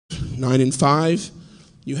9 and 5,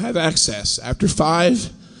 you have access. After 5,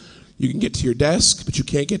 you can get to your desk, but you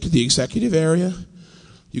can't get to the executive area.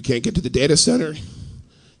 You can't get to the data center.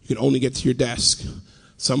 You can only get to your desk.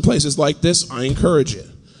 Some places like this, I encourage it,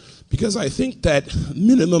 because I think that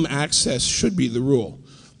minimum access should be the rule,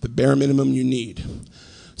 the bare minimum you need.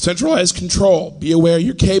 Centralized control. Be aware of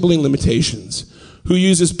your cabling limitations. Who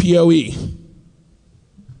uses PoE?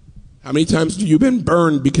 How many times have you been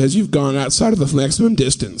burned because you've gone outside of the maximum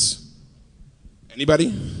distance?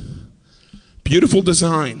 Anybody? Beautiful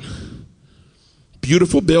design.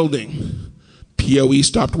 Beautiful building. PoE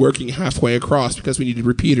stopped working halfway across because we needed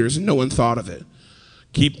repeaters and no one thought of it.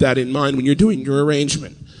 Keep that in mind when you're doing your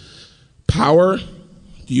arrangement. Power.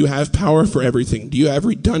 Do you have power for everything? Do you have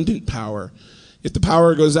redundant power? If the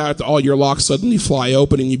power goes out, all your locks suddenly fly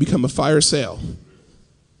open and you become a fire sale.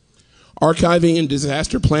 Archiving and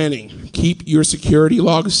disaster planning. Keep your security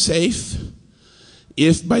logs safe.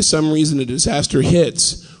 If by some reason a disaster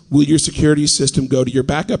hits, will your security system go to your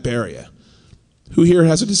backup area? Who here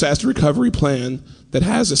has a disaster recovery plan that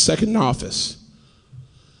has a second office?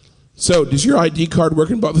 So, does your ID card work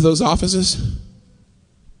in both of those offices?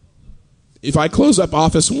 If I close up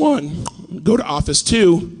Office 1, go to Office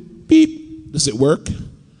 2, beep, does it work?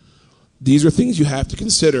 These are things you have to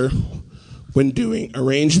consider when doing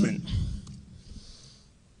arrangement.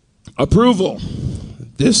 Approval.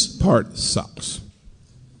 This part sucks.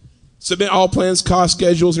 Submit all plans, cost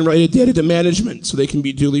schedules, and related data to management so they can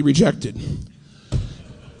be duly rejected.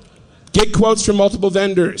 Get quotes from multiple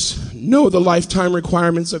vendors. Know the lifetime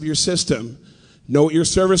requirements of your system. Know what your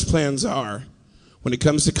service plans are. When it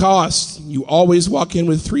comes to cost, you always walk in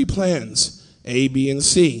with 3 plans, A, B, and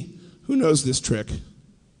C. Who knows this trick?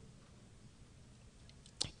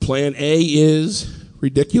 Plan A is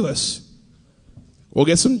ridiculous. We'll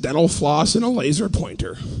get some dental floss and a laser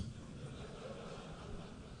pointer.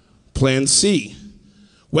 Plan C.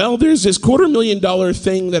 Well, there's this $250,000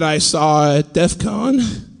 thing that I saw at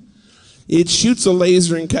DEFCON. It shoots a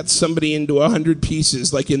laser and cuts somebody into 100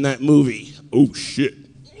 pieces like in that movie. Oh, shit.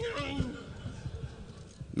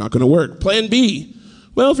 Not going to work. Plan B.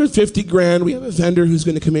 Well, for 50 grand, we have a vendor who's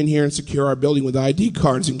going to come in here and secure our building with ID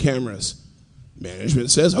cards and cameras.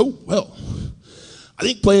 Management says, oh, well, I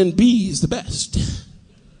think plan B is the best.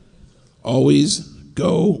 Always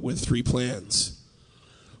go with 3 plans.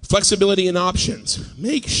 Flexibility and options.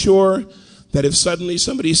 Make sure that if suddenly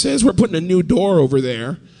somebody says, we're putting a new door over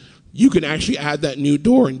there, you can actually add that new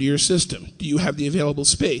door into your system. Do you have the available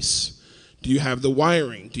space? Do you have the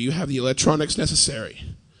wiring? Do you have the electronics necessary?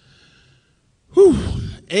 Whew.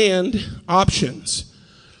 And options.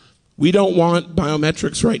 We don't want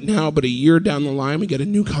biometrics right now, but a year down the line, we get a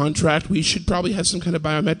new contract, we should probably have some kind of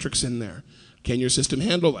biometrics in there. Can your system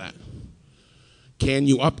handle that? Can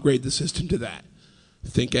you upgrade the system to that?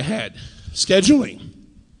 Think ahead. Scheduling.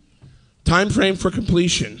 Time frame for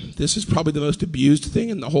completion. This is probably the most abused thing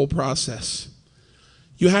in the whole process.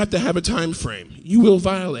 You have to have a time frame. You will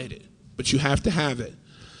violate it, but you have to have it.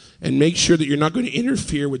 And make sure that you're not going to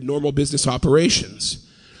interfere with normal business operations.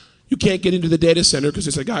 You can't get into the data center because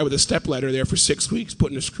there's a guy with a stepladder there for 6 weeks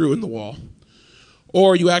putting a screw in the wall.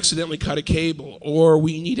 Or you accidentally cut a cable, or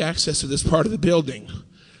we need access to this part of the building.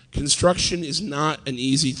 Construction is not an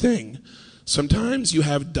easy thing. Sometimes you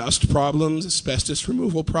have dust problems, asbestos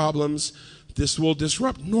removal problems. This will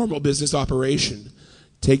disrupt normal business operation.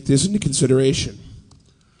 Take this into consideration.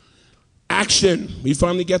 Action. We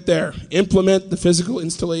finally get there. Implement the physical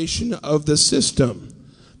installation of the system.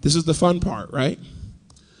 This is the fun part, right?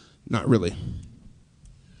 Not really.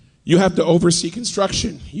 You have to oversee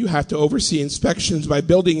construction. You have to oversee inspections by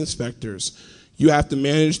building inspectors. You have to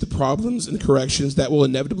manage the problems and corrections that will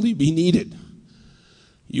inevitably be needed.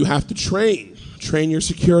 You have to train your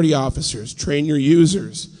security officers, train your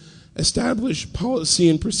users, establish policy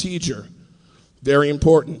and procedure. Very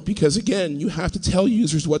important because, again, you have to tell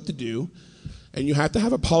users what to do and you have to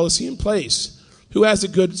have a policy in place. Who has a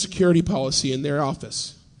good security policy in their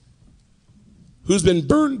office? Who's been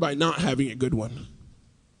burned by not having a good one?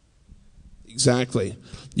 Exactly.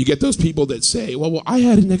 You get those people that say, well, I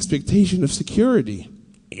had an expectation of security.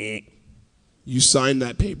 You signed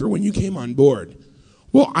that paper when you came on board.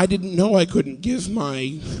 Well, I didn't know I couldn't give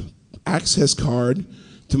my access card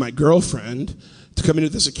to my girlfriend to come into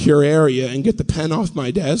the secure area and get the pen off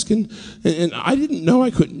my desk, and I didn't know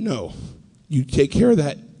I couldn't know. You take care of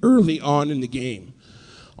that early on in the game.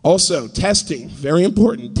 Also, testing, very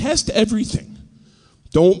important. Test everything.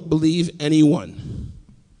 Don't believe anyone.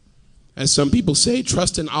 As some people say,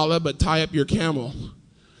 trust in Allah, but tie up your camel.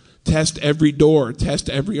 Test every door, test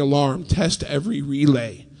every alarm, test every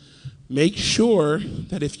relay. Make sure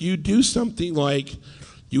that if you do something like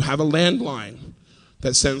You have a landline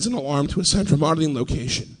that sends an alarm to a central monitoring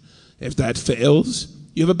location. If that fails,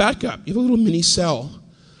 you have a backup. You have a little mini cell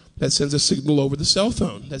that sends a signal over the cell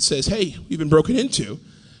phone that says, hey, we've been broken into.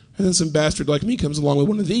 And then some bastard like me comes along with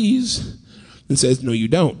one of these and says, no, you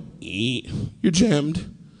don't. You're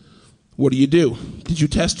jammed. What do? Did you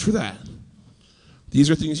test for that? These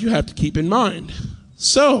are things you have to keep in mind.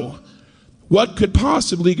 So, what could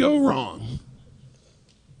possibly go wrong?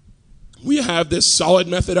 We have this solid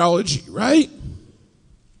methodology, right?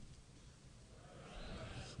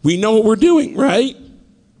 We know what we're doing, right?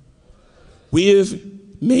 We have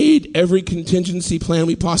made every contingency plan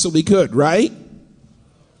we possibly could, right?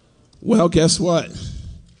 Well, guess what?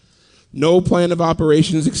 No plan of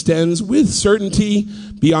operations extends with certainty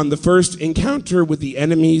beyond the first encounter with the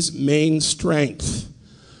enemy's main strength.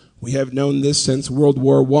 We have known this since World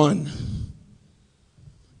War I.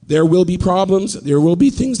 There will be problems. There will be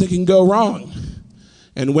things that can go wrong.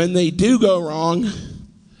 And when they do go wrong,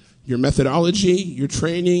 your methodology, your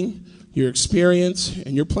training, your experience,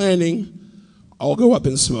 and your planning all go up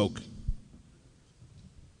in smoke.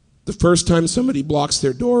 The first time somebody blocks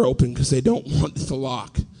their door open because they don't want the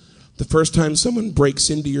lock. The first time someone breaks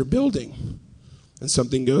into your building and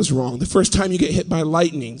something goes wrong. The first time you get hit by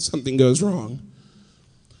lightning, something goes wrong.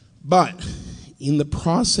 But in the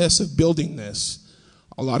process of building this,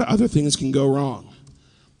 a lot of other things can go wrong.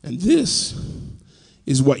 And this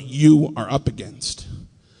is what you are up against.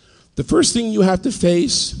 The first thing you have to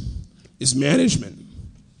face is management.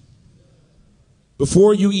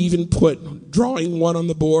 Before you even put drawing one on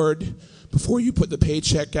the board, before you put the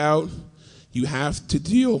paycheck out, you have to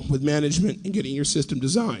deal with management and getting your system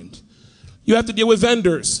designed. You have to deal with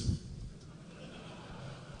vendors.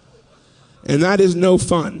 And that is no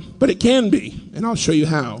fun, but it can be, and I'll show you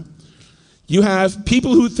how. You have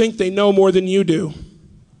people who think they know more than you do.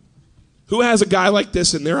 Who has a guy like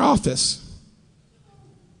this in their office?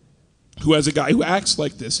 Who has a guy who acts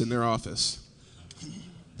like this in their office?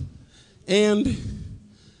 And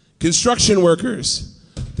construction workers,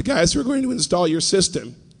 the guys who are going to install your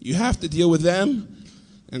system. You have to deal with them.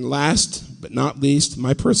 And last but not least,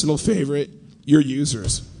 my personal favorite, your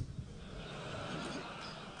users.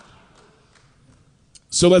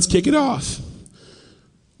 So let's kick it off.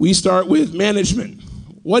 We start with management.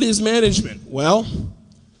 What is management? Well,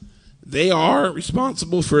 they are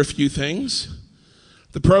responsible for a few things.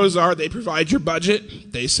 The pros are they provide your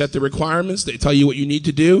budget, they set the requirements, they tell you what you need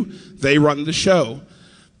to do, they run the show.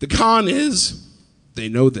 The con is they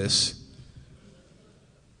know this.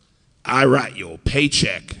 I write your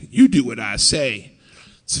paycheck. You do what I say.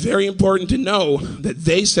 It's very important to know that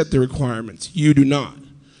they set the requirements. You do not.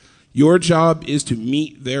 Your job is to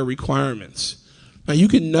meet their requirements. Now, you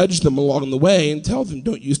can nudge them along the way and tell them,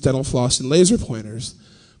 don't use dental floss and laser pointers.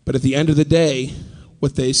 But at the end of the day,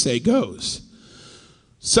 what they say goes.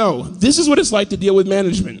 So, this is what it's like to deal with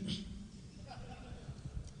management.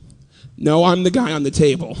 No, I'm the guy on the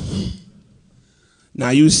table.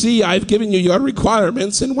 Now, you see, I've given you your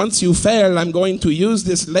requirements, and once you fail, I'm going to use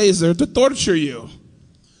this laser to torture you.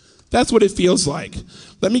 That's what it feels like.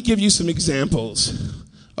 Let me give you some examples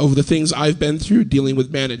of the things I've been through dealing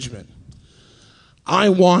with management. I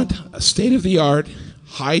want a state-of-the-art,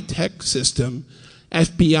 high-tech system,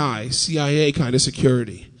 FBI, CIA kind of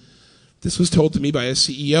security. This was told to me by a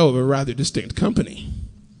CEO of a rather distinct company.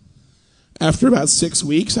 After about 6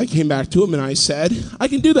 weeks, I came back to him and I said, I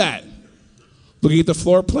can do that. Looking at the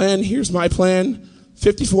floor plan, here's my plan,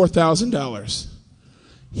 $54,000.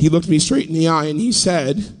 He looked me straight in the eye and he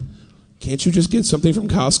said, can't you just get something from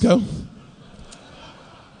Costco?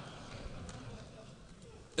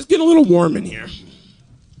 It's getting a little warm in here.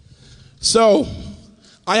 So,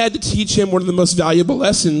 I had to teach him one of the most valuable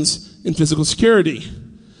lessons in physical security.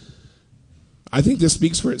 I think this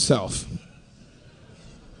speaks for itself.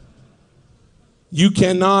 You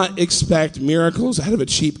cannot expect miracles out of a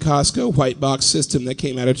cheap Costco white box system that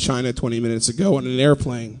came out of China 20 minutes ago on an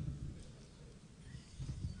airplane.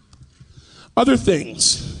 Other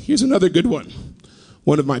things. Here's another good one.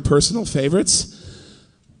 One of my personal favorites.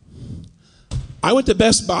 I went to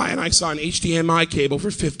Best Buy and I saw an HDMI cable for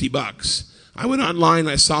 $50. I went online and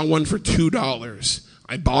I saw one for $2.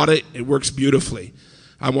 I bought it. It works beautifully.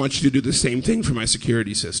 I want you to do the same thing for my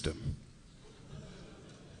security system.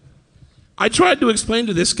 I tried to explain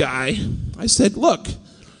to this guy, I said, look,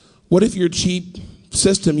 what if your cheap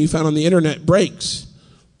system you found on the internet breaks?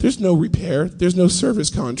 There's no repair. There's no service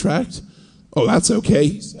contract. Oh, that's okay,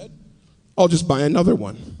 he said. I'll just buy another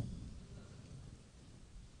one.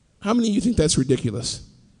 How many of you think that's ridiculous?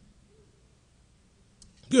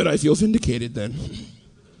 Good, I feel vindicated then.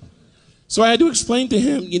 So I had to explain to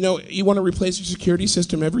him, you want to replace your security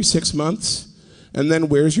system every 6 months? And then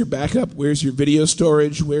where's your backup? Where's your video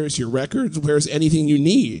storage? Where's your records? Where's anything you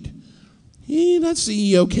need? That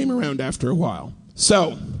CEO came around after a while.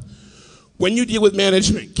 So, when you deal with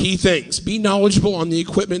management, key things. Be knowledgeable on the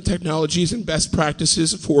equipment, technologies, and best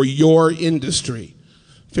practices for your industry.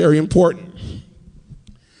 Very important.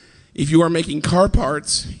 If you are making car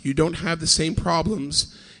parts, you don't have the same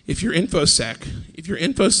problems if you're InfoSec. If you're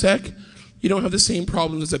InfoSec, you don't have the same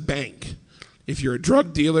problems as a bank. If you're a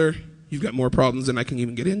drug dealer, you've got more problems than I can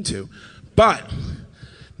even get into. But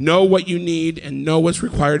know what you need and know what's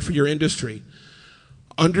required for your industry.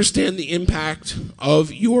 Understand the impact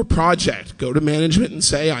of your project. Go to management and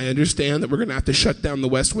say, I understand that we're going to have to shut down the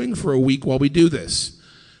West Wing for a week while we do this.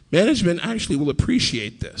 Management actually will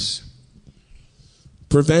appreciate this.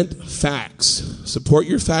 Prevent facts. Support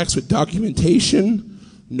your facts with documentation,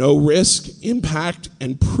 know risk, impact,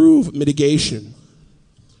 and prove mitigation.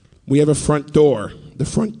 We have a front door. The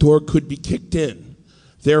front door could be kicked in.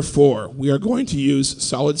 Therefore, we are going to use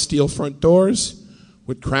solid steel front doors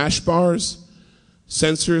with crash bars,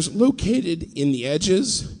 sensors located in the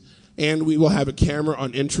edges, and we will have a camera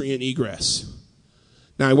on entry and egress.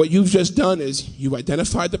 Now, what you've just done is you've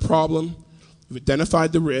identified the problem, you've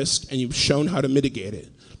identified the risk, and you've shown how to mitigate it.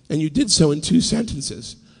 And you did so in 2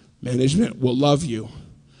 sentences. Management will love you.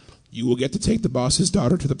 You will get to take the boss's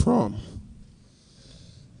daughter to the prom.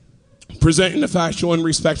 Present in a factual and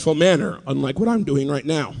respectful manner, unlike what I'm doing right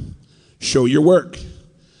now. Show your work.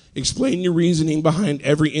 Explain your reasoning behind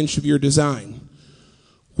every inch of your design.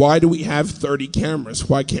 Why do we have 30 cameras?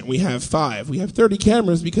 Why can't we have 5? We have 30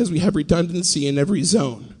 cameras because we have redundancy in every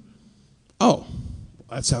zone. Oh,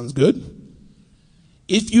 that sounds good.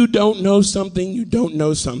 If you don't know something, you don't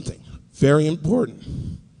know something. Very important.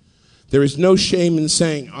 There is no shame in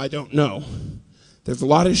saying, I don't know. There's a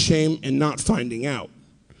lot of shame in not finding out.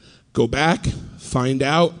 Go back, find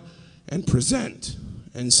out, and present.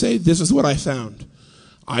 And say, this is what I found.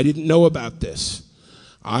 I didn't know about this.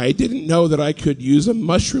 I didn't know that I could use a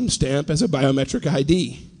mushroom stamp as a biometric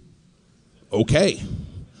ID. Okay.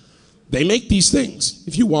 They make these things.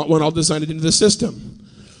 If you want one, I'll design it into the system.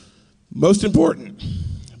 Most important,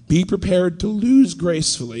 be prepared to lose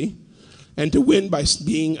gracefully and to win by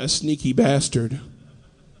being a sneaky bastard.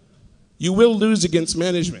 You will lose against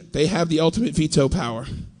management. They have the ultimate veto power.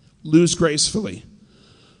 Lose gracefully.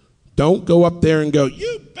 Don't go up there and go,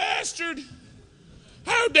 you bastard!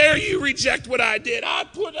 How dare you reject what I did? I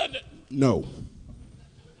put a... No.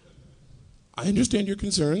 I understand your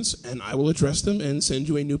concerns, and I will address them and send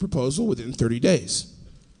you a new proposal within 30 days.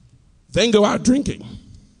 Then go out drinking.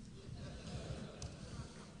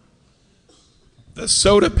 The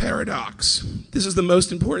soda paradox. This is the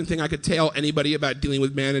most important thing I could tell anybody about dealing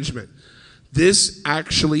with management. This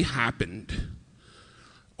actually happened.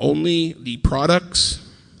 Only the products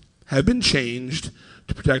have been changed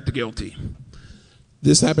to protect the guilty.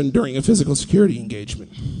 This happened during a physical security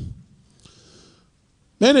engagement.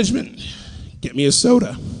 Management, get me a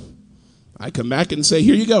soda. I come back and say,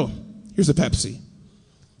 here you go. Here's a Pepsi.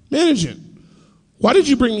 Management, why did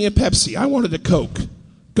you bring me a Pepsi? I wanted a Coke.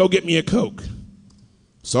 Go get me a Coke.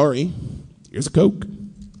 Sorry, here's a Coke.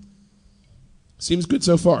 Seems good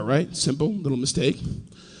so far, right? Simple, little mistake.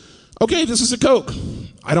 Okay, this is a Coke.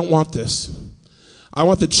 I don't want this. I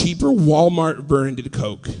want the cheaper Walmart branded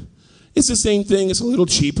Coke. It's the same thing, it's a little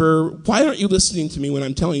cheaper. Why aren't you listening to me when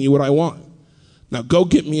I'm telling you what I want? Now go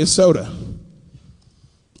get me a soda.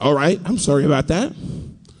 All right, I'm sorry about that.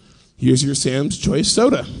 Here's your Sam's Choice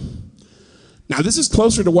soda. Now this is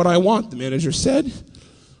closer to what I want, the manager said.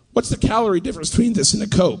 What's the calorie difference between this and a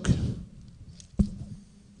Coke?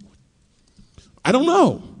 I don't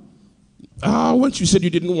know. Once you said you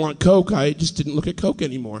didn't want Coke, I just didn't look at Coke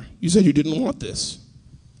anymore. You said you didn't want this.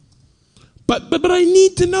 But I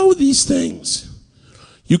need to know these things.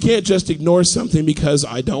 You can't just ignore something because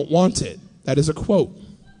I don't want it. That is a quote.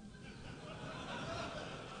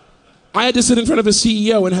 I had to sit in front of a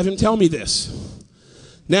CEO and have him tell me this.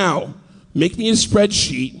 Now, make me a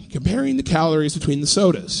spreadsheet comparing the calories between the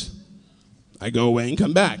sodas. I go away and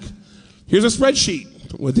come back. Here's a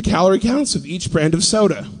spreadsheet with the calorie counts of each brand of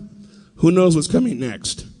soda. Who knows what's coming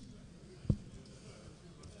next?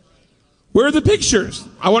 Where are the pictures?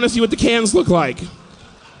 I want to see what the cans look like.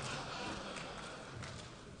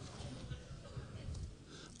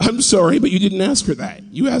 I'm sorry, but you didn't ask for that.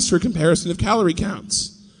 You asked for a comparison of calorie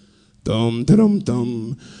counts. Dum, dum,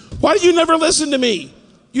 dum. Why do you never listen to me?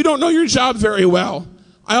 You don't know your job very well.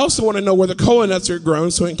 I also want to know where the cola nuts are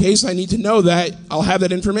grown, so in case I need to know that, I'll have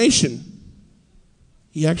that information.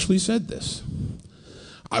 He actually said this.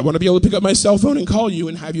 I want to be able to pick up my cell phone and call you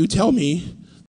and have you tell me